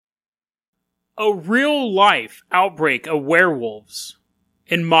a real-life outbreak of werewolves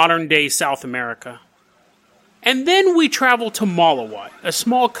in modern-day South America. And then we travel to Malawi, a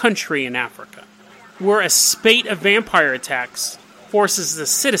small country in Africa, where a spate of vampire attacks forces the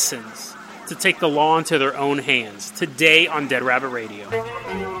citizens to take the law into their own hands. Today on Dead Rabbit Radio.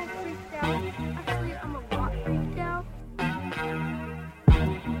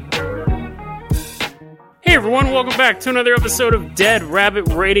 Hey everyone, welcome back to another episode of Dead Rabbit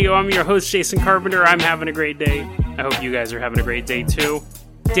Radio. I'm your host, Jason Carpenter. I'm having a great day. I hope you guys are having a great day too.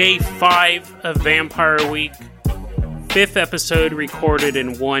 Day 5 of Vampire Week. 5th episode recorded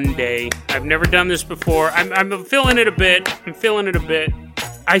in one day. I've never done this before. I'm feeling it a bit.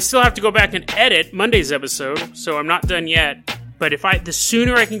 I still have to go back and edit Monday's episode, so I'm not done yet. But the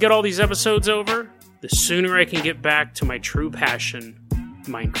sooner I can get all these episodes over, the sooner I can get back to my true passion,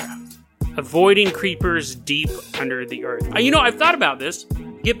 Minecraft. Avoiding creepers deep under the earth. I've thought about this.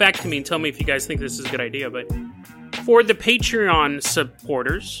 Get back to me and tell me if you guys think this is a good idea, but for the Patreon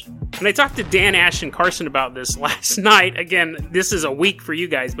supporters, and I talked to Dan, Ash, and Carson about this last night. Again, this is a week for you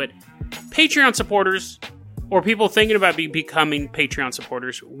guys, but Patreon supporters, or people thinking about becoming Patreon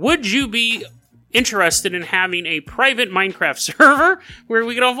supporters, would you be interested in having a private Minecraft server where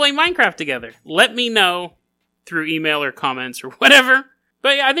we could all play Minecraft together? Let me know through email or comments or whatever.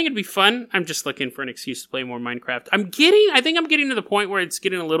 But yeah, I think it'd be fun. I'm just looking for an excuse to play more Minecraft. I think I'm getting to the point where it's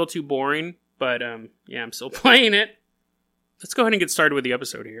getting a little too boring. But yeah, I'm still playing it. Let's go ahead and get started with the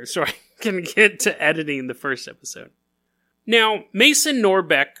episode here so I can get to editing the first episode. Now, Mason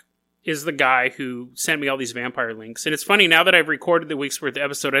Norbeck is the guy who sent me all these vampire links. And it's funny, now that I've recorded the week's worth of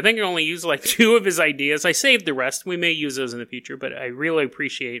episode, I think I only used like 2 of his ideas. I saved the rest. We may use those in the future, but I really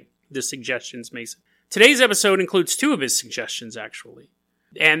appreciate the suggestions, Mason. Today's episode includes 2 of his suggestions, actually.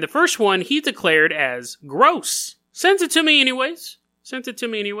 And the first one he declared as gross. Sent it to me anyways,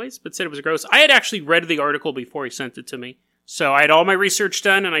 but said it was gross. I had actually read the article before he sent it to me. So I had all my research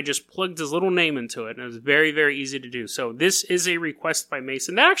done, and I just plugged his little name into it, and it was very, very easy to do. So this is a request by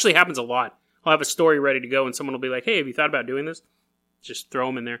Mason. That actually happens a lot. I'll have a story ready to go, and someone will be like, hey, have you thought about doing this? Just throw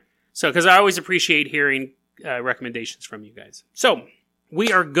them in there. So, because I always appreciate hearing recommendations from you guys. So,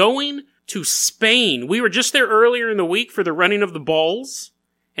 we are going to Spain. We were just there earlier in the week for the running of the balls.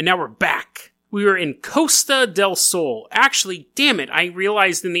 And now we're back. We were in Costa del Sol. Actually, damn it, I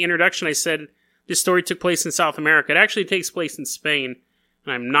realized in the introduction I said this story took place in South America. It actually takes place in Spain,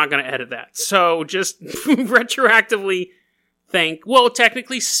 and I'm not going to edit that. So just retroactively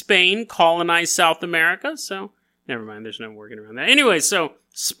technically Spain colonized South America, so never mind, there's no working around that. Anyway, so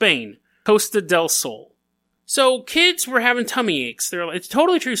Spain, Costa del Sol. So kids were having tummy aches. It's a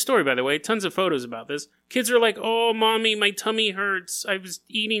totally true story, by the way. Tons of photos about this. Kids are like, oh, mommy, my tummy hurts. I was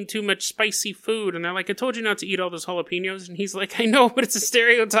eating too much spicy food. And they're like, I told you not to eat all those jalapenos. And he's like, I know, but it's a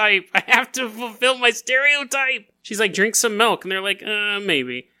stereotype. I have to fulfill my stereotype. She's like, drink some milk. And they're like,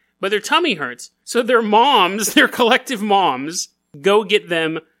 maybe. But their tummy hurts. So their moms, their collective moms, go get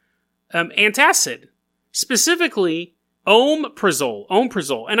them antacid. Specifically,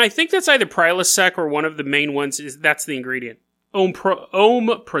 Omeprazole. And I think that's either Prilosec or one of the main ones. That's the ingredient.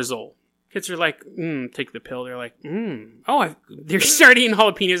 Omeprazole. Kids are like, take the pill. They're like, they're starting eating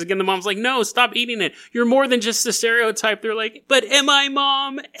jalapenos again. The mom's like, no, stop eating it. You're more than just a stereotype. They're like, but am I,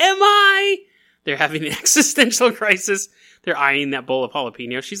 mom? Am I? They're having an existential crisis. They're eyeing that bowl of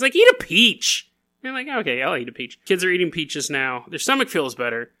jalapeno. She's like, eat a peach. They're like, okay, I'll eat a peach. Kids are eating peaches now. Their stomach feels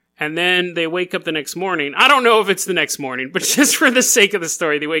better. And then they wake up the next morning. I don't know if it's the next morning, but just for the sake of the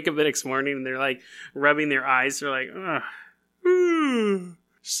story, they wake up the next morning and they're like rubbing their eyes. They're like,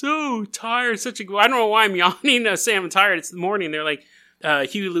 so tired. I don't know why I'm yawning. Say I'm tired. It's the morning. They're like,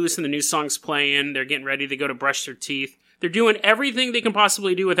 Huey Lewis and the new song's playing. They're getting ready to go to brush their teeth. They're doing everything they can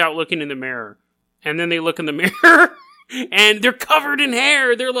possibly do without looking in the mirror. And then they look in the mirror and they're covered in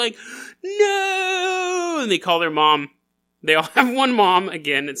hair. They're like, no! And they call their mom. They all have one mom.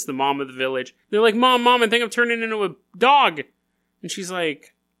 Again, it's the mom of the village. They're like, Mom, I think I'm turning into a dog. And she's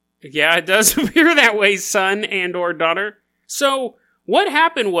like, yeah, it does appear that way, son and or daughter. So what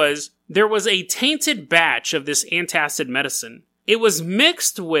happened was there was a tainted batch of this antacid medicine. It was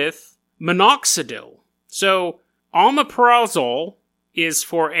mixed with minoxidil. So omeprazole is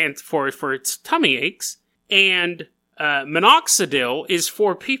for its tummy aches, and minoxidil is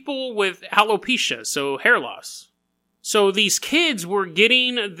for people with alopecia, so hair loss. So these kids were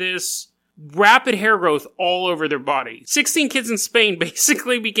getting this rapid hair growth all over their body. 16 kids in Spain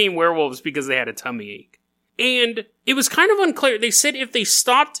basically became werewolves because they had a tummy ache. And it was kind of unclear. They said if they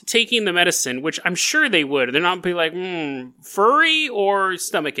stopped taking the medicine, which I'm sure they would, they're not be like, furry or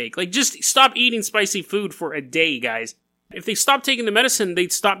stomachache. Like, just stop eating spicy food for a day, guys. If they stopped taking the medicine,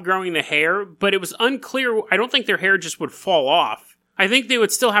 they'd stop growing the hair, but it was unclear. I don't think their hair just would fall off. I think they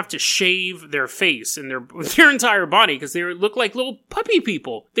would still have to shave their face and their entire body because they look like little puppy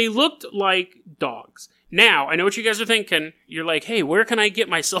people. They looked like dogs. Now, I know what you guys are thinking. You're like, hey, where can I get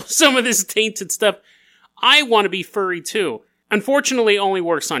myself some of this tainted stuff? I want to be furry too. Unfortunately, it only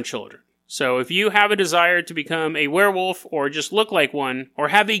works on children. So if you have a desire to become a werewolf or just look like one or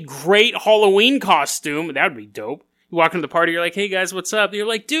have a great Halloween costume, that would be dope. You walk into the party, you're like, hey guys, what's up? You're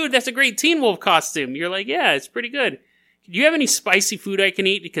like, dude, that's a great Teen Wolf costume. You're like, yeah, it's pretty good. Do you have any spicy food I can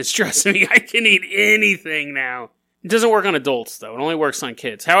eat? Because trust me, I can eat anything now. It doesn't work on adults, though. It only works on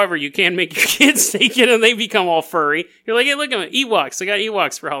kids. However, you can make your kids take it and they become all furry. You're like, hey, look at me, Ewoks. I got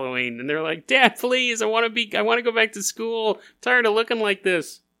Ewoks for Halloween. And they're like, Dad, please, I want to go back to school. I'm tired of looking like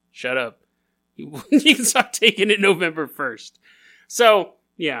this. Shut up. You can stop taking it November 1st. So,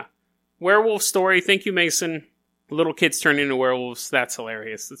 yeah. Werewolf story. Thank you, Mason. Little kids turn into werewolves. That's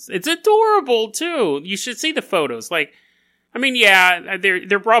hilarious. It's adorable, too. You should see the photos. Like, I mean, yeah,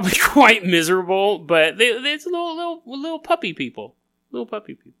 they're probably quite miserable, but it's little puppy people. Little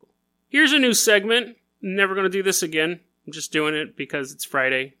puppy people. Here's a new segment. I'm never going to do this again. I'm just doing it because it's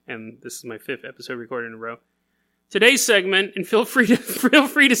Friday, and this is my 5th episode recorded in a row. Today's segment, and feel free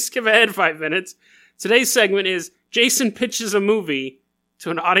to skip ahead 5 minutes. Today's segment is Jason pitches a movie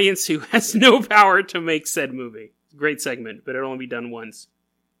to an audience who has no power to make said movie. Great segment, but it'll only be done once.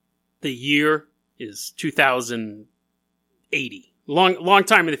 The year is 2080. Long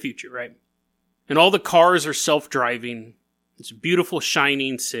time in the future, right? And all the cars are self-driving. It's a beautiful,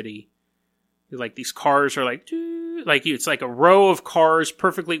 shining city. Like, these cars are like it's like a row of cars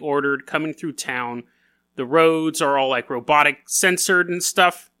perfectly ordered coming through town. The roads are all like robotic censored and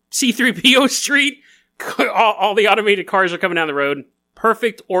stuff. C-3PO Street. All the automated cars are coming down the road.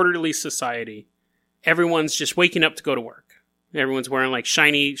 Perfect, orderly society. Everyone's just waking up to go to work. Everyone's wearing like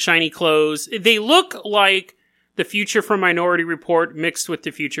shiny clothes. They look like the future from Minority Report mixed with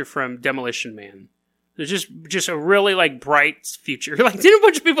the future from Demolition Man. There's just a really like bright future. Like, didn't a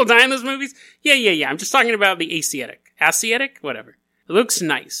bunch of people die in those movies? Yeah. I'm just talking about the Asiatic, whatever. It looks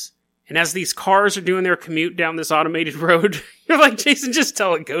nice. And as these cars are doing their commute down this automated road, you're like, Jason, just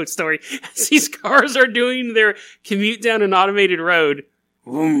tell a goat story. As these cars are doing their commute down an automated road,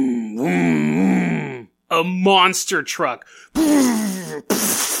 vroom, vroom, vroom, a monster truck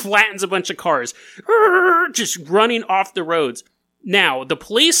flattens a bunch of cars, just running off the roads. Now, the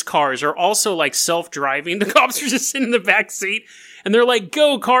police cars are also like self-driving. The cops are just sitting in the back seat, and they're like,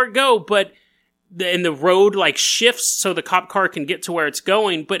 go, car, go. But the road like shifts so the cop car can get to where it's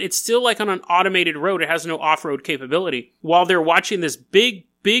going, but it's still like on an automated road. It has no off-road capability. While they're watching this big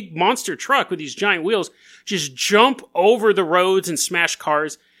monster truck with these giant wheels just jump over the roads and smash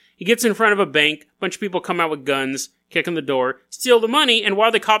cars. He gets in front of a bank. A bunch of people come out with guns, kick in the door, steal the money, and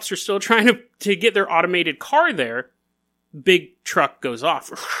while the cops are still trying to get their automated car there, big truck goes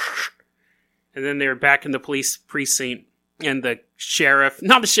off. And then they're back in the police precinct, and the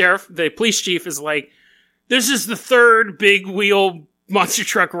police chief is like, this is the 3rd big wheel monster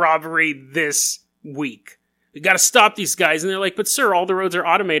truck robbery this week. We gotta stop these guys. And they're like, but sir, all the roads are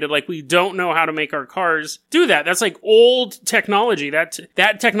automated. Like, we don't know how to make our cars do that. That's like old technology.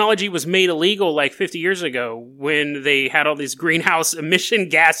 That technology was made illegal like 50 years ago when they had all these greenhouse emission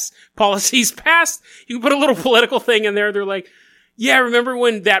gas policies passed. You can put a little political thing in there. They're like, yeah, remember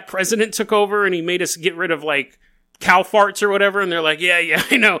when that president took over and he made us get rid of like cow farts or whatever? And they're like, yeah,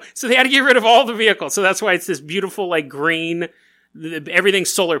 I know. So they had to get rid of all the vehicles. So that's why it's this beautiful like green, everything's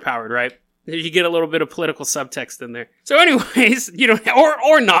solar powered, right? You get a little bit of political subtext in there. So anyways,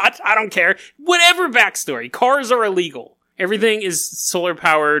 or not, I don't care. Whatever backstory, cars are illegal. Everything is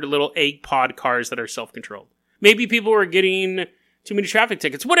solar-powered little egg pod cars that are self-controlled. Maybe people are getting too many traffic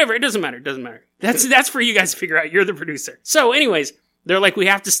tickets. Whatever, it doesn't matter. That's for you guys to figure out. You're the producer. So anyways, they're like, we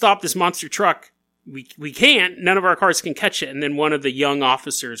have to stop this monster truck. We can't. None of our cars can catch it. And then one of the young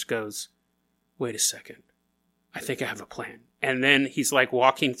officers goes, wait a second. I think I have a plan. And then he's like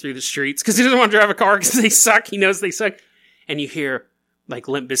walking through the streets because he doesn't want to drive a car because they suck. He knows they suck. And you hear like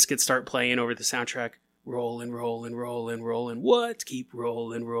Limp Bizkit start playing over the soundtrack. Rollin', rollin', rollin', rollin'. What? Keep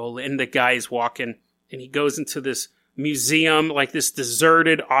rollin', rollin'. And the guy's walking and he goes into this museum, like this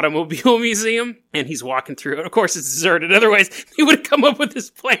deserted automobile museum. And he's walking through it. Of course, it's deserted. Otherwise, he would have come up with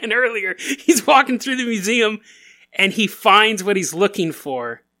this plan earlier. He's walking through the museum and he finds what he's looking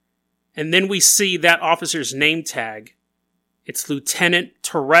for. And then we see that officer's name tag. It's Lieutenant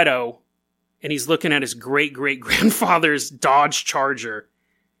Toretto, and he's looking at his great-great-grandfather's Dodge Charger.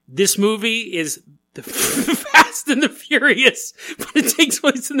 This movie is The Fast and the Furious, but it takes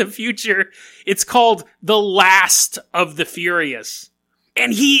place in the future. It's called The Last of the Furious.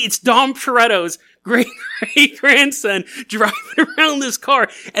 And it's Dom Toretto's great-grandson driving around this car,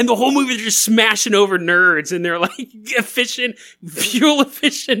 and the whole movie they're just smashing over nerds, and they're like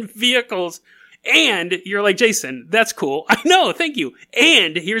fuel-efficient vehicles. And you're like, Jason, that's cool. I know, thank you.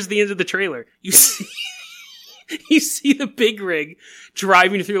 And here's the end of the trailer. You see the big rig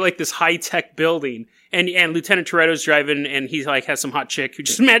driving through like this high-tech building, and Lieutenant Toretto's driving, and he like has some hot chick who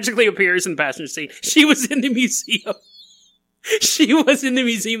just magically appears in the passenger seat. She was in the museum. She was in the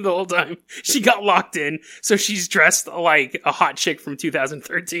museum the whole time. She got locked in, so she's dressed like a hot chick from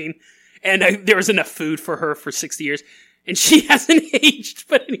 2013. And there was enough food for her for 60 years. And she hasn't aged,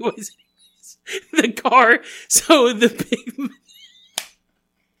 but anyways, the car, so the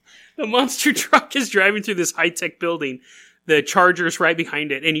monster truck is driving through this high-tech building. The Charger's right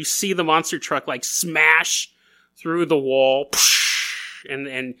behind it, and you see the monster truck like smash through the wall,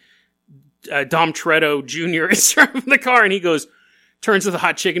 and Dom Toretto Jr. is driving the car, and he turns to the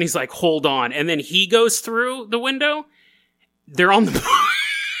hot chick, and he's like, hold on. And then he goes through the window. They're on the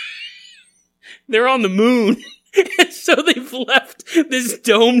moon. And so they've left this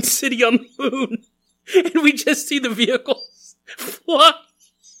domed city on the moon. And we just see the vehicles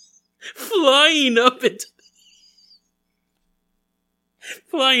flying up into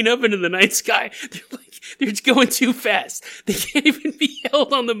the night sky. They're going too fast. They can't even be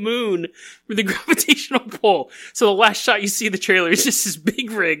held on the moon with the gravitational pull. So the last shot you see of the trailer is just this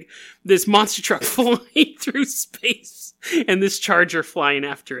big rig, this monster truck flying through space, and this Charger flying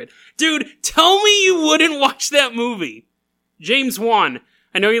after it. Dude, tell me you wouldn't watch that movie. James Wan,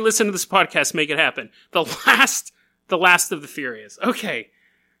 I know you listen to this podcast, make it happen. The Last of the Furious. Okay.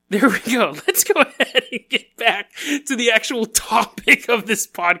 There we go. Let's go ahead and get back to the actual topic of this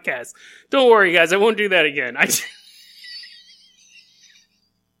podcast. Don't worry, guys. I won't do that again.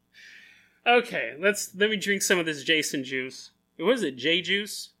 Okay, let me drink some of this Jason juice. What is it? J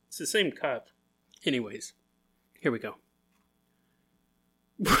juice? It's the same cup. Anyways, here we go.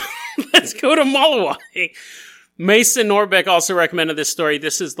 Let's go to Malawai. Mason Norbeck also recommended this story.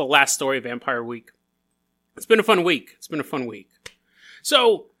 This is the last story of Vampire Week. It's been a fun week.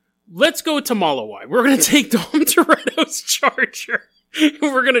 So, let's go to Malawai. We're going to take Dom Toretto's Charger.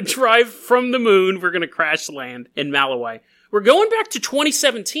 We're going to drive from the moon. We're going to crash land in Malawai. We're going back to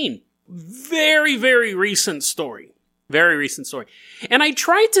 2017. Very, very recent story. And I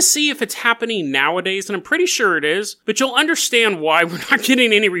tried to see if it's happening nowadays, and I'm pretty sure it is, but you'll understand why we're not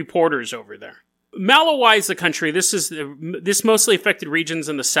getting any reporters over there. Malawai is the country. This mostly affected regions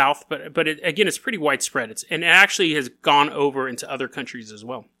in the south, but it's pretty widespread. And it actually has gone over into other countries as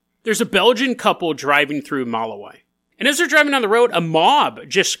well. There's a Belgian couple driving through Malawai. And as they're driving down the road, a mob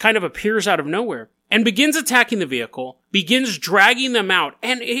just kind of appears out of nowhere and begins attacking the vehicle, begins dragging them out.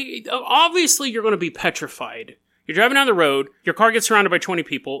 And obviously you're going to be petrified. You're driving down the road, your car gets surrounded by 20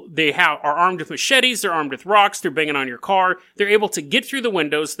 people. They are armed with machetes, they're armed with rocks, they're banging on your car. They're able to get through the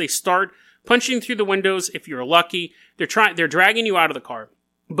windows. They start punching through the windows if you're lucky. They're dragging you out of the car.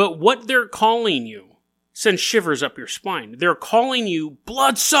 But what they're calling you sends shivers up your spine. They're calling you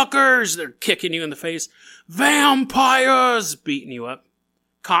bloodsuckers. They're kicking you in the face. Vampires, beating you up.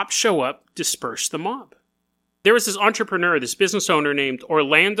 Cops show up, disperse the mob. There was this entrepreneur, this business owner named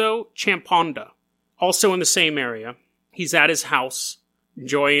Orlando Champonda, also in the same area. He's at his house,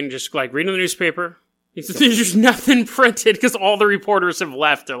 enjoying just like reading the newspaper. There's nothing printed because all the reporters have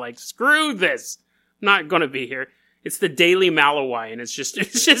left. They're like, screw this. I'm not going to be here. It's the Daily Malawai, and it's just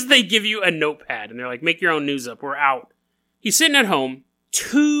they give you a notepad, and they're like, make your own news up. We're out. He's sitting at home.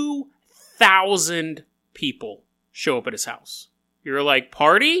 2,000 people show up at his house. You're like,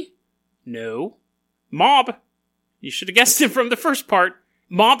 party? No. Mob. You should have guessed it from the first part.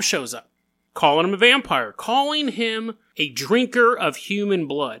 Mob shows up, calling him a vampire, calling him a drinker of human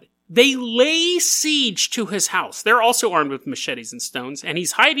blood. They lay siege to his house. They're also armed with machetes and stones, and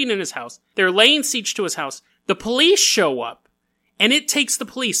he's hiding in his house. They're laying siege to his house. The police show up, and it takes the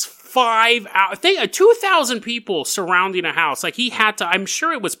police 5 hours. 2,000 people surrounding a house. Like, he had to, I'm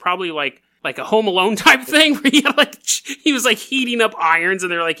sure it was probably like a Home Alone type thing, where he was like heating up irons,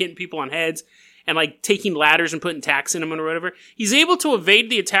 and they're like hitting people on heads, and like taking ladders and putting tacks in them or whatever. He's able to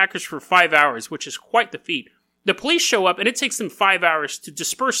evade the attackers for 5 hours, which is quite the feat. The police show up, and it takes them 5 hours to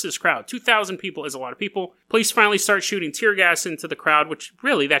disperse this crowd. 2,000 people is a lot of people. Police finally start shooting tear gas into the crowd, which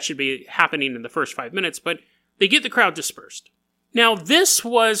really that should be happening in the first 5 minutes, but they get the crowd dispersed. Now, this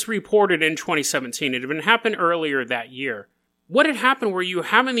was reported in 2017. It had been happened earlier that year. What had happened were you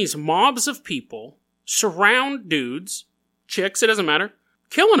having these mobs of people surround dudes, chicks, it doesn't matter,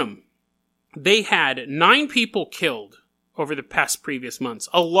 killing them. they had 9 people killed over the past previous months.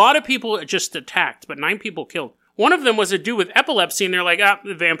 A lot of people just attacked, but 9 people killed. One of them was a dude with epilepsy, and they're like,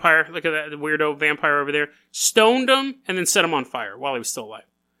 the vampire, look at that the weirdo vampire over there. Stoned him, and then set him on fire while he was still alive.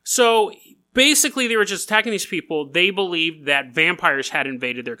 So, basically, they were just attacking these people. They believed that vampires had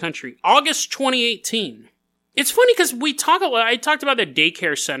invaded their country. August 2018. It's funny because I talked about the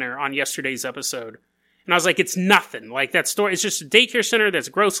daycare center on yesterday's episode. And I was like, it's nothing. Like, that story, it's just a daycare center that's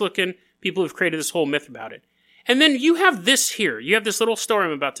gross looking. People have created this whole myth about it. And then you have this here. You have this little story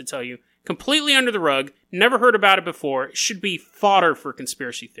I'm about to tell you. Completely under the rug. Never heard about it before. It should be fodder for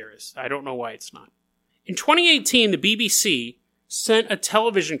conspiracy theorists. I don't know why it's not. In 2018, the BBC sent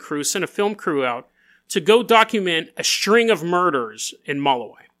a film crew out to go document a string of murders in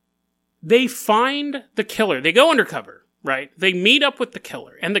Malawi. They find the killer. They go undercover, right? They meet up with the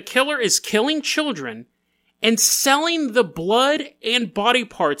killer. And the killer is killing children and selling the blood and body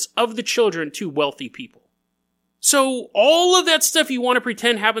parts of the children to wealthy people. So all of that stuff you want to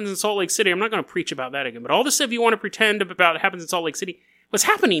pretend happens in Salt Lake City, I'm not going to preach about that again, but all the stuff you want to pretend about happens in Salt Lake City was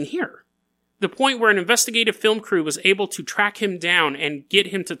happening here. The point where an investigative film crew was able to track him down and get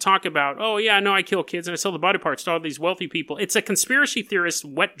him to talk about, oh yeah, no, I kill kids and I sell the body parts to all these wealthy people. It's a conspiracy theorist's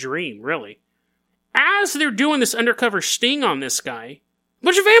wet dream, really. As they're doing this undercover sting on this guy, a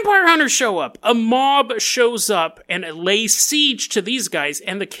bunch of vampire hunters show up. A mob shows up and lays siege to these guys,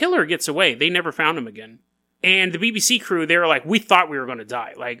 and the killer gets away. They never found him again. And the BBC crew, they were like, we thought we were going to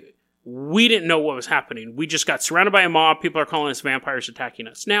die. Like, we didn't know what was happening. We just got surrounded by a mob. People are calling us vampires attacking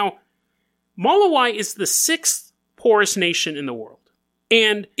us. Now, Malawi is the 6th poorest nation in the world.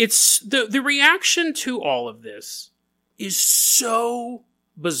 And it's the reaction to all of this is so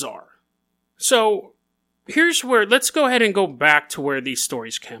bizarre. So, let's go ahead and go back to where these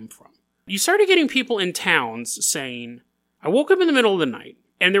stories came from. You started getting people in towns saying, I woke up in the middle of the night,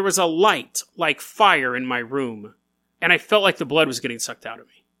 and there was a light like fire in my room, and I felt like the blood was getting sucked out of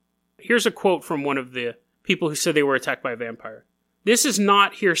me. Here's a quote from one of the people who said they were attacked by a vampire. This is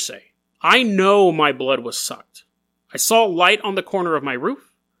not hearsay. I know my blood was sucked. I saw light on the corner of my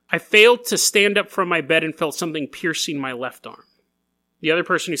roof. I failed to stand up from my bed and felt something piercing my left arm. The other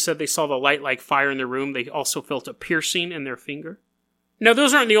person who said they saw the light like fire in their room, they also felt a piercing in their finger. Now,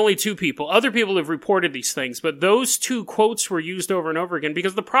 those aren't the only 2 people. Other people have reported these things, but those 2 quotes were used over and over again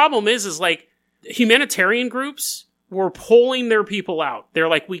because the problem is like humanitarian groups were pulling their people out. They're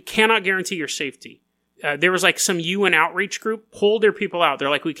like, we cannot guarantee your safety. There was like some UN outreach group pulled their people out. They're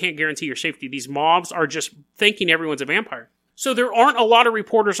like, we can't guarantee your safety. These mobs are just thinking everyone's a vampire. So there aren't a lot of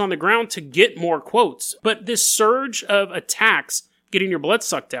reporters on the ground to get more quotes. But this surge of attacks, getting your blood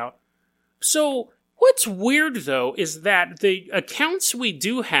sucked out. So what's weird, though, is that the accounts we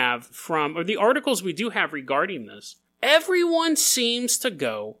do have or the articles we do have regarding this, everyone seems to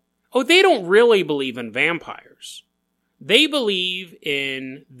go, oh, they don't really believe in vampires. They believe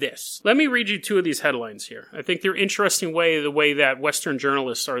in this. Let me read you 2 of these headlines here. I think they're interesting the way that Western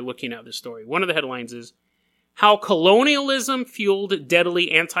journalists are looking at this story. One of the headlines is, How Colonialism Fueled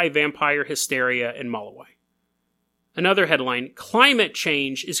Deadly Anti-Vampire Hysteria in Malawi. Another headline, Climate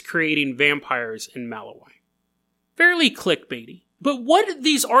Change is Creating Vampires in Malawi. Fairly clickbaity. But what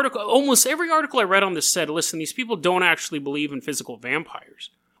these articles, almost every article I read on this said, listen, these people don't actually believe in physical vampires.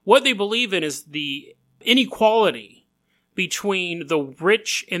 What they believe in is the inequality between the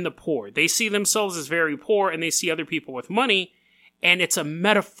rich and the poor. They see themselves as very poor, and they see other people with money, and it's a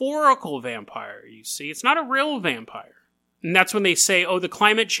metaphorical vampire, you see. It's not a real vampire. And that's when they say, oh, the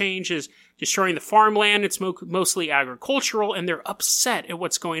climate change is destroying the farmland, it's mostly agricultural, and they're upset at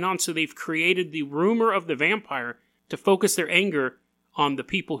what's going on, so they've created the rumor of the vampire to focus their anger on the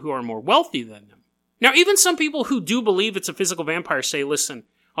people who are more wealthy than them. Now, even some people who do believe it's a physical vampire say, listen,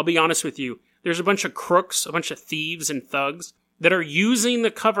 I'll be honest with you, there's a bunch of crooks, a bunch of thieves and thugs that are using the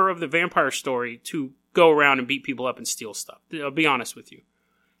cover of the vampire story to go around and beat people up and steal stuff. I'll be honest with you.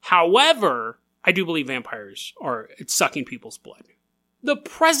 However, I do believe vampires are sucking people's blood. The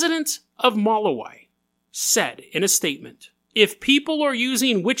president of Malawi said in a statement, if people are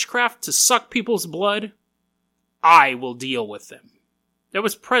using witchcraft to suck people's blood, I will deal with them. That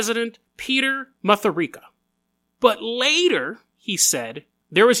was President Peter Mutharika. But later, he said,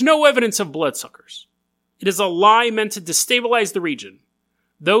 there is no evidence of bloodsuckers. It is a lie meant to destabilize the region.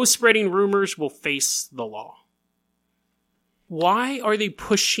 Those spreading rumors will face the law. Why are they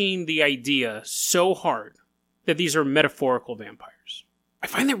pushing the idea so hard that these are metaphorical vampires? I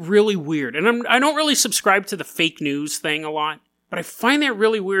find that really weird. And I don't really subscribe to the fake news thing a lot. But I find that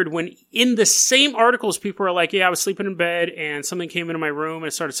really weird when in the same articles people are like, yeah, I was sleeping in bed and something came into my room and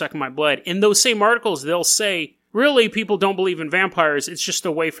it started sucking my blood. In those same articles, they'll say, really, people don't believe in vampires. It's just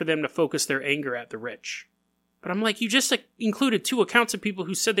a way for them to focus their anger at the rich. But I'm like, you just included 2 accounts of people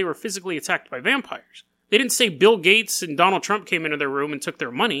who said they were physically attacked by vampires. They didn't say Bill Gates and Donald Trump came into their room and took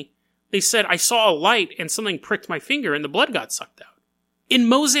their money. They said, I saw a light and something pricked my finger and the blood got sucked out. In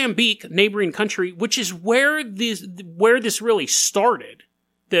Mozambique, neighboring country, which is where this really started,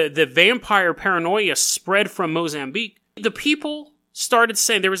 the vampire paranoia spread from Mozambique, the people started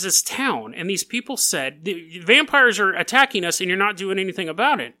saying, there was this town, and these people said, the vampires are attacking us and you're not doing anything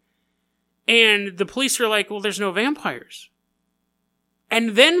about it. And the police are like, well, there's no vampires.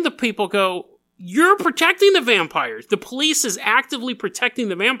 And then the people go, you're protecting the vampires. The police is actively protecting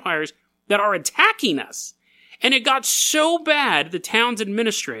the vampires that are attacking us. And it got so bad, the town's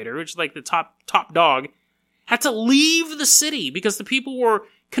administrator, which is like the top dog, had to leave the city because the people were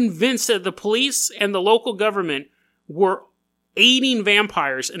convinced that the police and the local government were aiding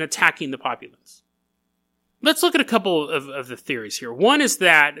vampires and attacking the populace. Let's look at a couple of the theories here. One is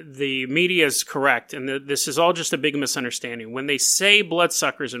that the media is correct, and this is all just a big misunderstanding. When they say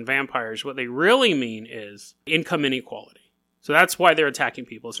bloodsuckers and vampires, what they really mean is income inequality. So that's why they're attacking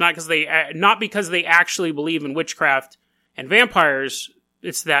people. It's not because they actually believe in witchcraft and vampires.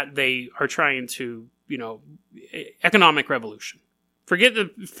 It's that they are trying to, economic revolution. Forget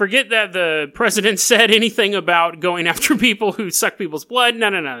that the president said anything about going after people who suck people's blood.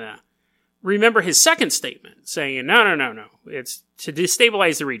 No. Remember his second statement saying, no. It's to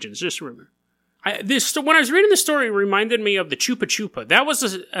destabilize the regions. Just remember. When I was reading the story, it reminded me of the Chupa Chupa. That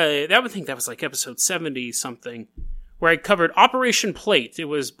was, I think that was like episode 70 something, where I covered Operation Plate. It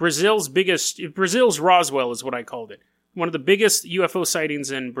was Brazil's Roswell is what I called it. One of the biggest UFO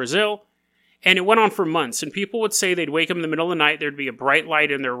sightings in Brazil. And it went on for months. And people would say they'd wake up in the middle of the night, there'd be a bright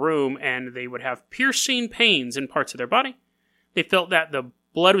light in their room, and they would have piercing pains in parts of their body. They felt that the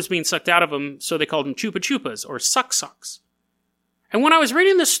blood was being sucked out of them, so they called them Chupa Chupas, or sucks. And when I was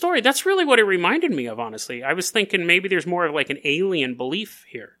reading this story, that's really what it reminded me of, honestly. I was thinking maybe there's more of like an alien belief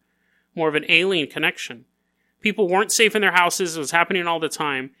here. More of an alien connection. People weren't safe in their houses. It was happening all the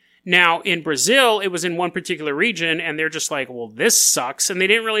time. Now, in Brazil, it was in one particular region, and they're just like, well, this sucks. And they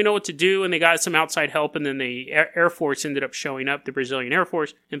didn't really know what to do, and they got some outside help, and then the Air Force ended up showing up, the Brazilian Air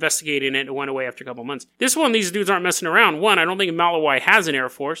Force, investigating it, and went away after a couple months. This one, these dudes aren't messing around. One, I don't think Malawi has an Air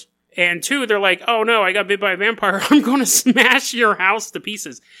Force. And 2, they're like, oh no, I got bit by a vampire. I'm going to smash your house to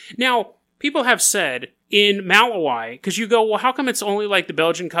pieces. Now, people have said in Malawi, because you go, well, how come it's only like the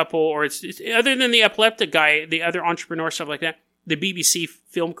Belgian couple, or it's other than the epileptic guy, the other entrepreneur, stuff like that, the BBC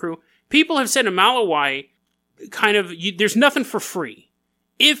film crew, people have said in Malawi, there's nothing for free.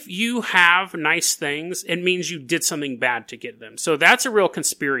 If you have nice things, it means you did something bad to get them. So that's a real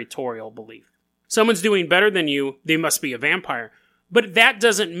conspiratorial belief. Someone's doing better than you, they must be a vampire. But that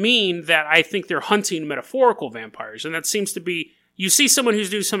doesn't mean that I think they're hunting metaphorical vampires. And that seems to be, you see someone who's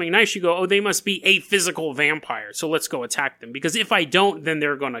doing something nice, you go, oh, they must be a physical vampire, so let's go attack them. Because if I don't, then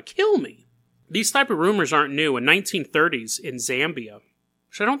they're going to kill me. These type of rumors aren't new. In 1930s in Zambia,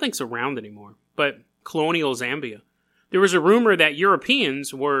 which I don't think is around anymore, but colonial Zambia, there was a rumor that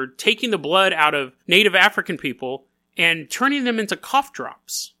Europeans were taking the blood out of native African people and turning them into cough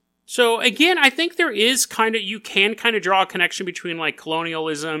drops. So again, I think there is you can draw a connection between like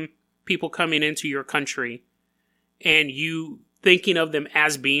colonialism, people coming into your country, and you thinking of them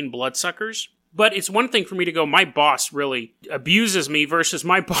as being bloodsuckers. But it's one thing for me to go, my boss really abuses me versus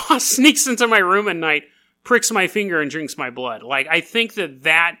my boss sneaks into my room at night, pricks my finger, and drinks my blood. Like, I think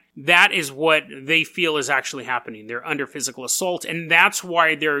that is what they feel is actually happening. They're under physical assault, and that's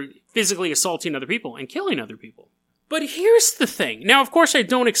why they're physically assaulting other people and killing other people. But here's the thing. Now, of course, I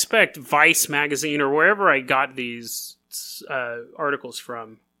don't expect Vice magazine or wherever I got these articles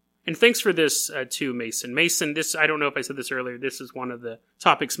from. And thanks for this, too, Mason. Mason, I don't know if I said this earlier, this is one of the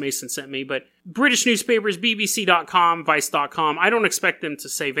topics Mason sent me, but British newspapers, BBC.com, Vice.com, I don't expect them to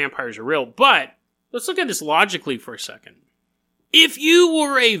say vampires are real, but let's look at this logically for a second. If you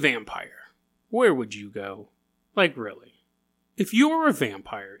were a vampire, where would you go? Like, really? If you were a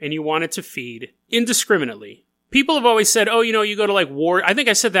vampire and you wanted to feed indiscriminately, people have always said, oh, you go to like war, I think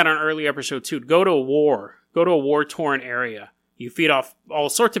I said that on an early episode too, go to a war-torn area. You feed off all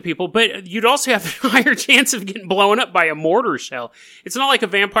sorts of people, but you'd also have a higher chance of getting blown up by a mortar shell. It's not like a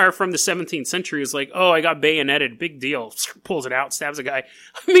vampire from the 17th century is like, oh, I got bayoneted, big deal, pulls it out, stabs a guy.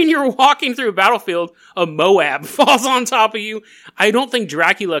 I mean, you're walking through a battlefield, a Moab falls on top of you. I don't think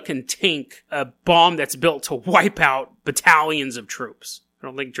Dracula can tank a bomb that's built to wipe out battalions of troops. I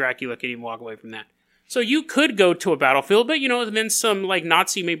don't think Dracula can even walk away from that. So you could go to a battlefield, but then some like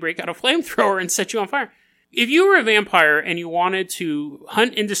Nazi may break out a flamethrower and set you on fire. If you were a vampire and you wanted to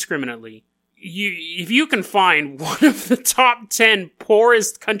hunt indiscriminately, if you can find one of the top 10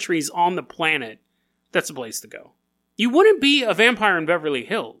 poorest countries on the planet, that's the place to go. You wouldn't be a vampire in Beverly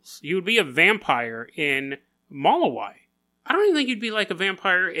Hills. You would be a vampire in Malawai. I don't even think you'd be like a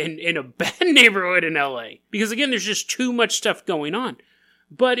vampire in a bad neighborhood in LA. Because again, there's just too much stuff going on.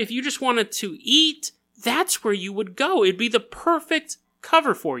 But if you just wanted to eat, that's where you would go. It'd be the perfect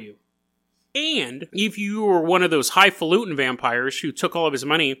cover for you. And if you were one of those highfalutin vampires who took all of his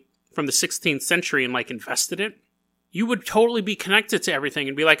money from the 16th century and invested it, you would totally be connected to everything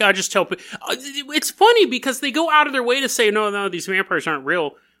and be like, I just tell people. It's funny because they go out of their way to say, no, these vampires aren't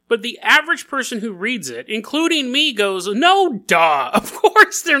real. But the average person who reads it, including me, goes, no, duh, of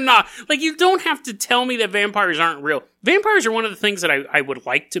course they're not. You don't have to tell me that vampires aren't real. Vampires are one of the things that I would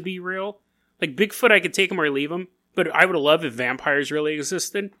like to be real. Like Bigfoot, I could take them or leave them. But I would love if vampires really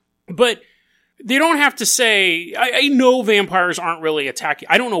existed. But they don't have to say, I know vampires aren't really attacking.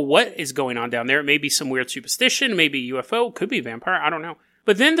 I don't know what is going on down there. It may be some weird superstition, maybe a UFO, could be a vampire, I don't know.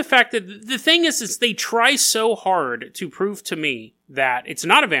 But then the fact that the thing is they try so hard to prove to me that it's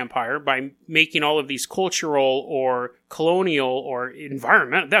not a vampire by making all of these cultural or colonial or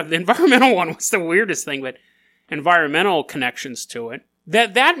environmental, the environmental one was the weirdest thing, but environmental connections to it,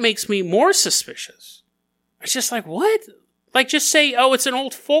 that makes me more suspicious. It's just what? Just say, oh, it's an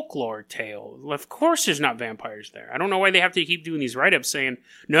old folklore tale. Of course there's not vampires there. I don't know why they have to keep doing these write-ups saying,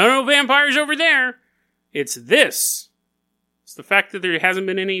 no vampires over there. It's this. It's the fact that there hasn't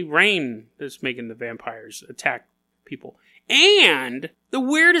been any rain that's making the vampires attack people. And the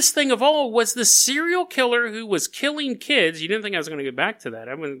weirdest thing of all was the serial killer who was killing kids. You didn't think I was going to get back to that.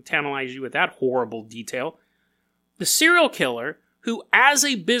 I'm going to tantalize you with that horrible detail. The serial killer who, as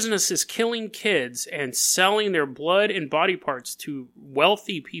a business, is killing kids and selling their blood and body parts to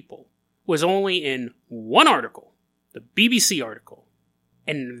wealthy people, was only in one article, the BBC article.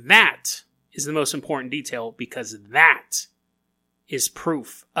 And that is the most important detail because that is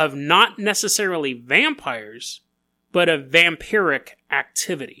proof of not necessarily vampires, but of vampiric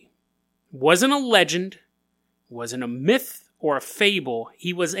activity. Wasn't a legend, wasn't a myth or a fable.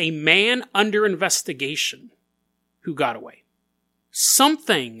 He was a man under investigation who got away.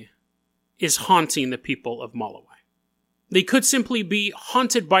 Something is haunting the people of Malawai. They could simply be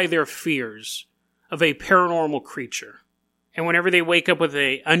haunted by their fears of a paranormal creature. And whenever they wake up with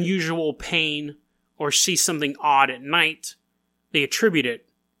an unusual pain or see something odd at night, they attribute it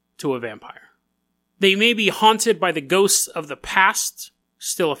to a vampire. They may be haunted by the ghosts of the past,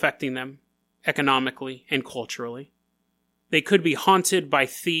 still affecting them economically and culturally. They could be haunted by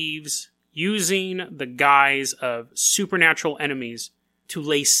thieves using the guise of supernatural enemies to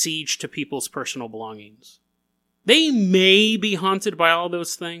lay siege to people's personal belongings. They may be haunted by all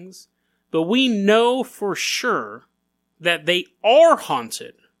those things, but we know for sure that they are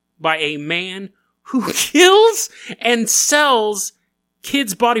haunted by a man who kills and sells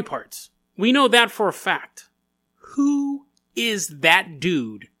kids' body parts. We know that for a fact. Who is that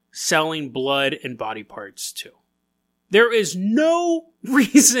dude selling blood and body parts to? There is no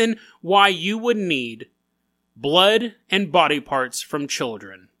reason why you would need blood and body parts from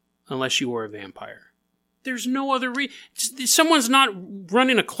children unless you were a vampire. There's no other reason. Someone's not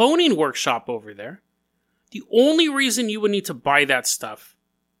running a cloning workshop over there. The only reason you would need to buy that stuff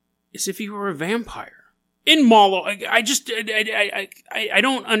is if you were a vampire. In Malo, I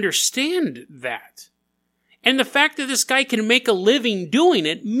don't understand that. And the fact that this guy can make a living doing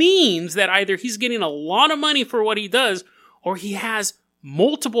it means that either he's getting a lot of money for what he does, or he has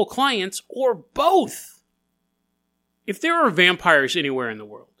multiple clients, or both. If there are vampires anywhere in the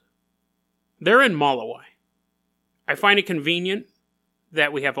world, they're in Malawai. I find it convenient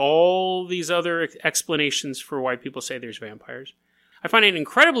that we have all these other explanations for why people say there's vampires. I find it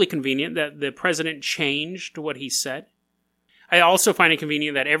incredibly convenient that the president changed what he said. I also find it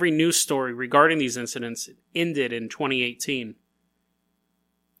convenient that every news story regarding these incidents ended in 2018.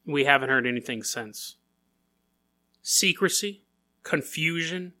 We haven't heard anything since. Secrecy,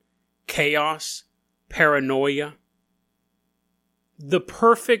 confusion, chaos, paranoia. The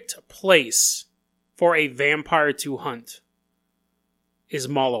perfect place for a vampire to hunt is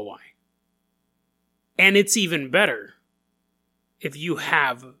Malawai. And it's even better if you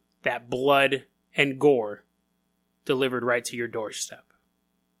have that blood and gore delivered right to your doorstep.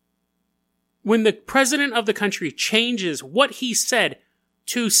 When the president of the country changes what he said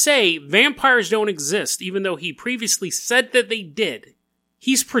to say vampires don't exist, even though he previously said that they did,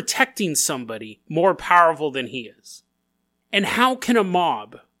 he's protecting somebody more powerful than he is. And how can a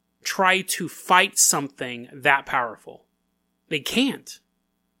mob try to fight something that powerful? They can't.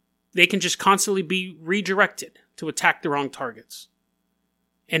 They can just constantly be redirected to attack the wrong targets.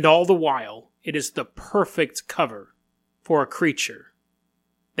 And all the while, it is the perfect cover for a creature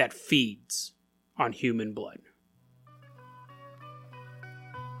that feeds on human blood.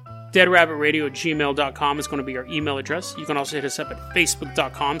 DeadRabbitRadio@gmail.com is going to be our email address. You can also hit us up at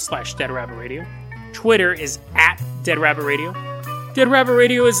Facebook.com/DeadRabbitRadio. Twitter is @DeadRabbitRadio. Dead Rabbit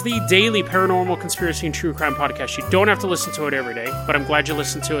Radio is the daily paranormal, conspiracy, and true crime podcast. You don't have to listen to it every day, but I'm glad you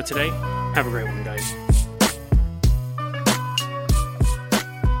listened to it today. Have a great one, guys.